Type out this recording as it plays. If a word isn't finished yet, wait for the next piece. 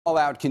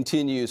Fallout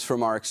continues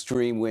from our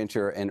extreme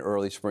winter and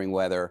early spring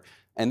weather.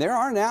 And there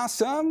are now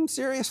some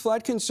serious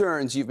flood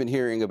concerns you've been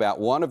hearing about.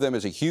 One of them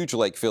is a huge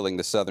lake filling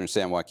the southern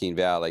San Joaquin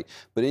Valley.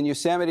 But in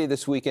Yosemite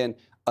this weekend,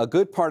 a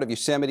good part of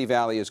Yosemite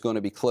Valley is going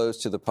to be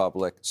closed to the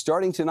public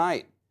starting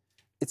tonight.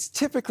 It's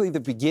typically the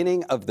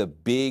beginning of the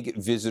big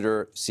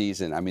visitor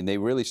season. I mean, they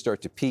really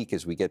start to peak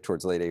as we get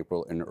towards late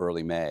April and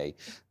early May.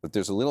 But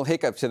there's a little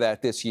hiccup to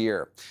that this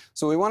year.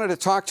 So we wanted to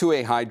talk to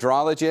a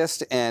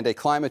hydrologist and a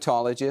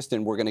climatologist,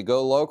 and we're going to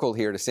go local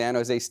here to San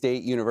Jose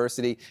State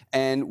University.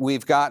 And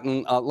we've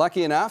gotten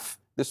lucky enough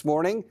this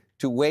morning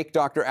to wake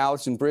Dr.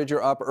 Alison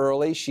Bridger up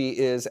early. She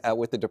is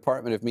with the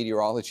Department of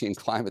Meteorology and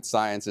Climate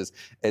Sciences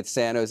at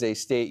San Jose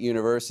State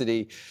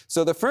University.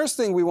 So the first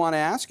thing we want to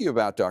ask you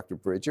about, Dr.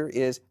 Bridger,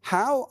 is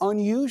how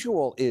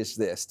unusual is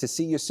this to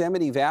see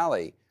Yosemite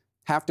Valley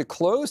have to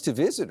close to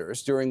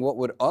visitors during what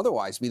would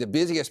otherwise be the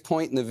busiest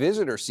point in the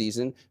visitor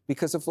season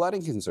because of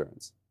flooding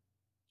concerns?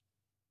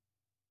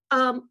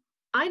 I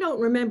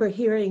don't remember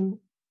hearing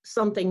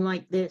something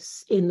like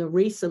this in the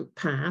recent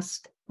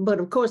past. But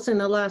of course, in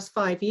the last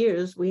 5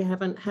 years, we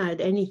haven't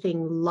had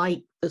anything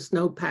like the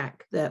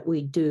snowpack that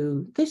we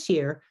do this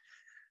year.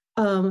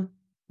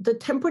 The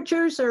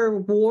temperatures are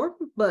warm,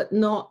 but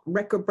not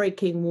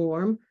record-breaking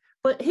warm.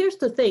 But here's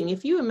the thing.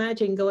 If you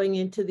imagine going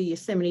into the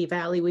Yosemite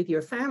Valley with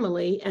your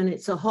family and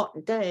it's a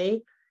hot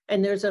day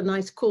and there's a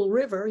nice cool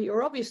river,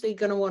 you're obviously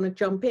going to want to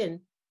jump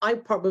in. I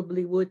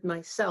probably would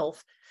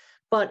myself.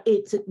 But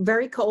it's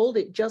very cold.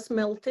 It just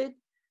melted.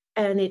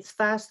 And it's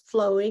fast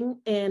flowing,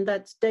 and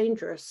that's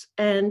dangerous.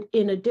 And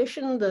in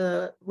addition,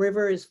 the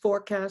river is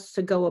forecast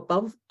to go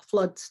above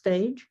flood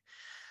stage.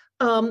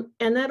 And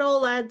that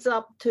all adds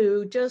up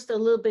to just a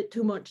little bit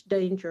too much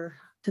danger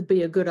to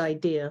be a good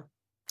idea.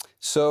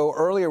 So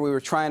earlier we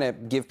were trying to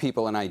give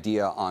people an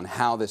idea on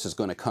how this is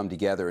going to come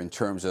together in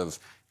terms of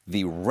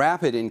the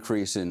rapid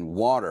increase in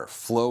water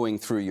flowing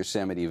through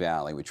Yosemite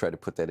Valley. We tried to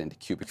put that into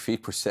cubic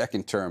feet per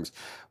second terms.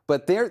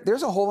 But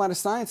there's a whole lot of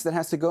science that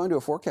has to go into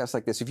a forecast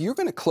like this. If you're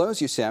going to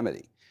close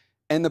Yosemite,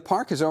 and the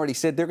park has already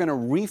said they're going to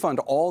refund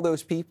all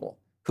those people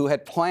who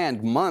had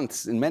planned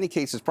months, in many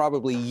cases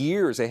probably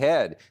years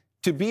ahead,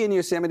 to be in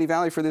Yosemite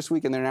Valley for this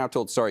week, and they're now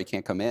told, sorry, you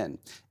can't come in.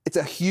 It's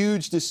a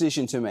huge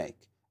decision to make.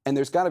 And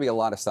there's got to be a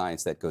lot of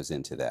science that goes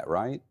into that,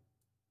 right?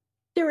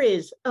 There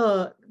is.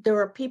 There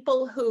are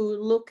people who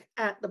look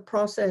at the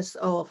process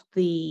of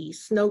the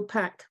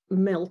snowpack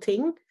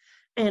melting.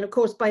 And of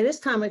course, by this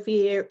time of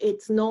year,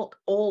 it's not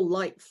all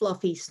light,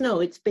 fluffy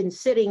snow. It's been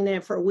sitting there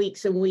for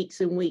weeks and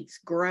weeks and weeks,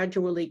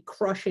 gradually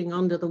crushing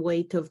under the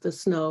weight of the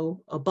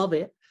snow above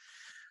it.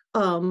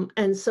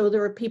 And so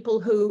there are people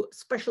who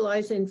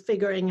specialize in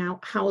figuring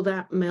out how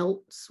that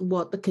melts,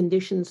 what the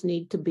conditions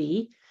need to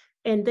be.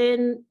 And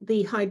then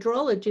the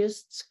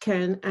hydrologists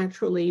can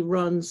actually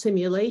run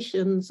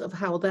simulations of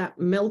how that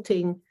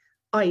melting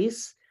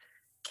ice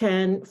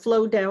can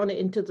flow down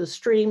into the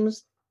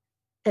streams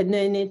and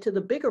then into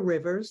the bigger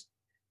rivers,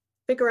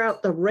 figure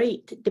out the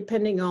rate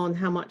depending on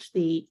how much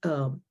the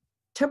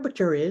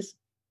temperature is,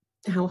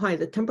 how high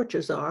the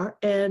temperatures are,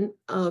 and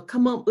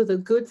come up with a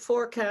good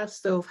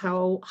forecast of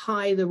how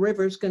high the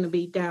river is going to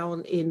be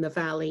down in the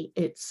valley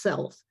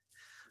itself.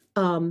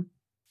 And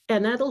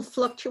that'll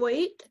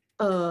fluctuate.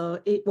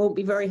 It won't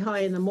be very high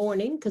in the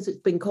morning because it's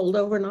been cold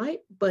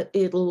overnight, but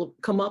it'll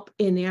come up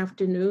in the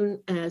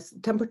afternoon as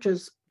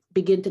temperatures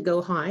begin to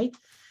go high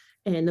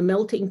and the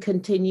melting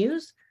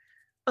continues.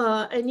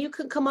 And you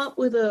can come up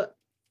with a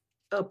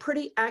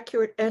pretty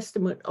accurate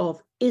estimate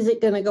of, is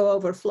it going to go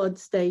over flood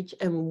stage,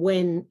 and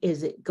when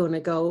is it going to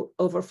go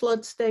over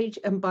flood stage,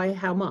 and by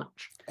how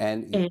much?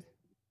 And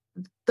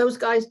those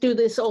guys do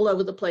this all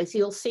over the place.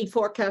 You'll see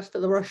forecasts for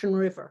the Russian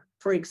River,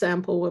 for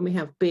example, when we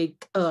have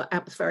big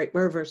atmospheric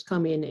rivers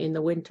come in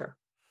the winter.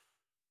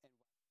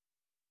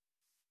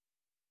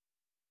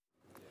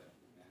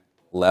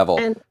 Level.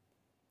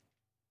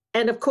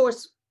 And of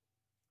course,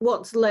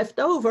 what's left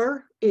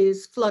over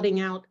is flooding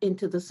out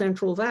into the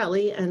Central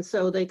Valley. And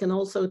so they can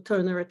also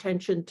turn their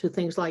attention to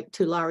things like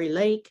Tulare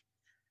Lake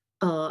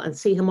and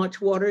see how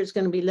much water is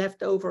going to be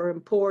left over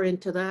and pour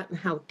into that and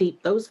how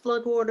deep those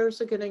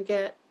floodwaters are going to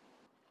get.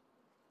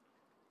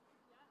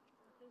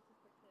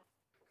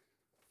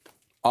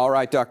 All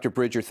right, Dr.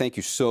 Bridger, thank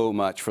you so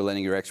much for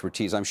lending your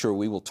expertise. I'm sure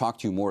we will talk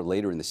to you more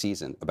later in the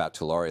season about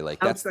Tulare Lake.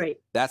 That's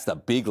great. That's the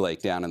big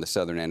lake down in the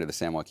southern end of the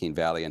San Joaquin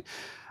Valley. And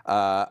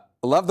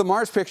love the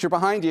Mars picture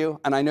behind you.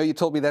 And I know you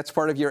told me that's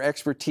part of your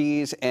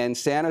expertise. And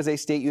San Jose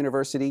State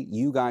University,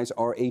 you guys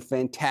are a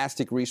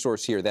fantastic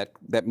resource here.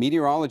 That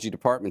meteorology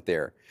department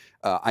there.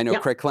 I know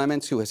Craig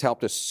Clements, who has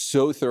helped us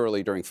so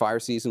thoroughly during fire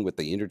season with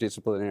the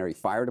interdisciplinary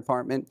fire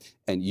department.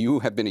 And you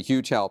have been a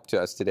huge help to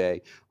us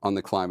today on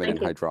the climate and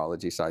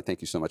hydrology side.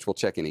 Thank you so much. We'll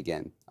check in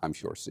again, I'm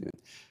sure, soon.